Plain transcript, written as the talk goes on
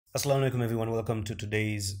Assalamu alaikum everyone, welcome to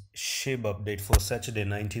today's SHIB update for Saturday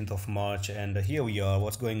 19th of March, and here we are.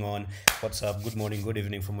 What's going on? What's up? Good morning, good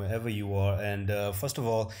evening from wherever you are. And first of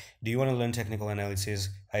all, do you want to learn technical analysis?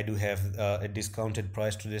 I do have a discounted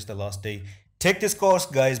price to this the last day. Take this course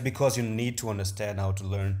guys, because you need to understand how to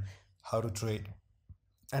learn how to trade,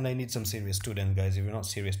 and I need some serious students guys. If you're not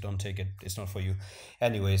serious, don't take it, it's not for you.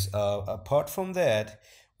 Anyways, apart from that,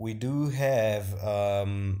 we do have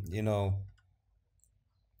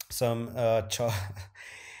some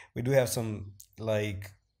we do have some,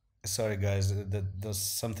 like, sorry guys, there's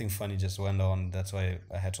something funny just went on, that's why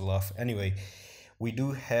I had to laugh. Anyway, we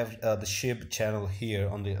do have the SHIB channel here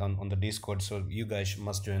on the Discord, so you guys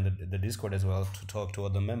must join the Discord as well to talk to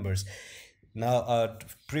other members. Now,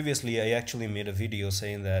 previously I actually made a video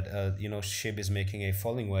saying that SHIB is making a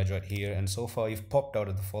falling wedge right here, and so far you've popped out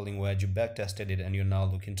of the falling wedge, you back tested it, and you're now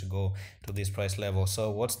looking to go to this price level.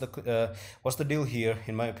 So what's the deal here?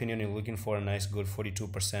 In my opinion, you're looking for a nice good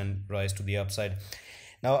 42% rise to the upside.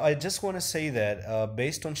 Now I just want to say that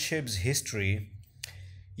based on SHIB's history,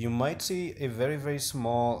 you might see a very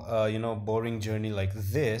small boring journey like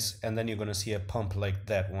this, and then you're going to see a pump like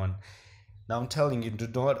that one. Now I'm telling you, do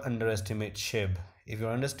not underestimate SHIB. If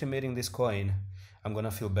you're underestimating this coin, I'm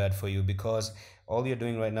gonna feel bad for you, because all you're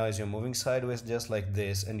doing right now is you're moving sideways just like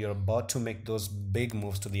this, and you're about to make those big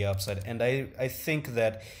moves to the upside. And I think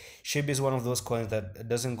that SHIB is one of those coins that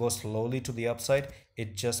doesn't go slowly to the upside,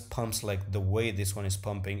 it just pumps like the way this one is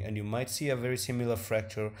pumping, and you might see a very similar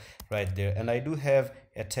fracture right there. And I do have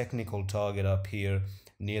a technical target up here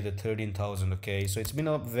near the 13,000. Okay, so it's been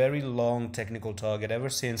a very long technical target ever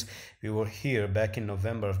since we were here back in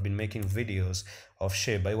November. I've been making videos of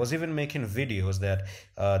SHIB. I was even making videos that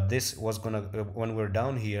this was gonna when we're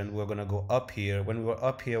down here and we're gonna go up here. When we were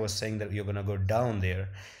up here, I was saying that you're gonna go down there,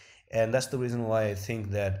 and that's the reason why I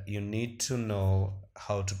think that you need to know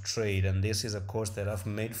how to trade, and this is a course that I've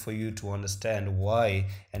made for you to understand why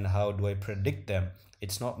and how do I predict them.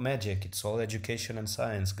 It's not magic, it's all education and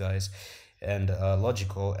science, guys, and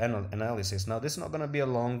logical analysis. Now this is not going to be a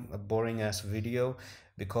long boring ass video,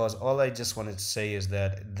 because all I just wanted to say is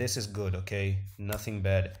that this is good, okay, nothing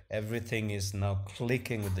bad, everything is now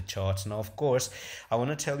clicking with the charts. Now of course I want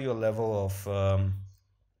to tell you a level of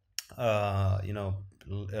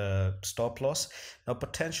stop loss. Now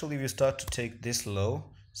potentially if you start to take this low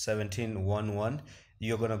 1711,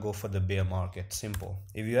 you're gonna go for the bear market. Simple.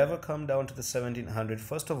 If you ever come down to the 1700,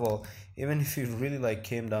 first of all, even if you really like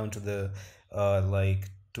came down to the like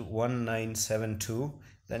to 1972,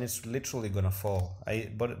 then it's literally gonna fall.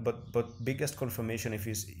 But biggest confirmation, if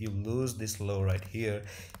you lose this low right here,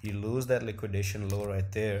 you lose that liquidation low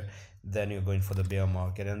right there, then you're going for the bear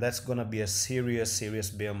market, and that's going to be a serious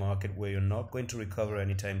bear market where you're not going to recover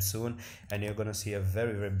anytime soon, and you're going to see a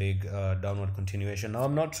very big downward continuation. Now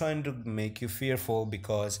I'm not trying to make you fearful,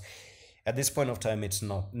 because at this point of time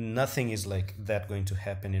nothing is like that going to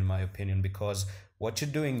happen, in my opinion, because what you're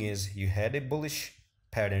doing is you had a bullish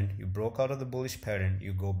pattern, you broke out of the bullish pattern,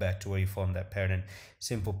 you go back to where you formed that pattern.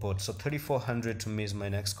 Simple put. So 3400 to me is my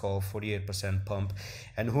next call, 48% pump,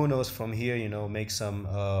 and who knows, from here, make some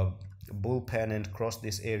bull pennant, cross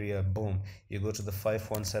this area, boom, you go to the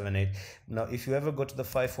 5178. Now if you ever go to the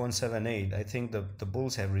 5178, I think the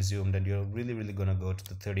bulls have resumed, and you're really gonna go to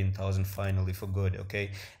the 13,000 finally for good,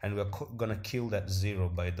 okay, and we're gonna kill that zero,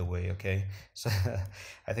 by the way, okay. So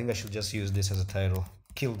I think I should just use this as a title,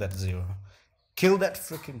 kill that zero, kill that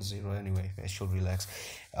freaking zero. Anyway, I should relax.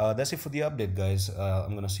 That's it for the update, guys.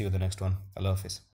 I'm gonna see you in the next one. Allah Hafiz.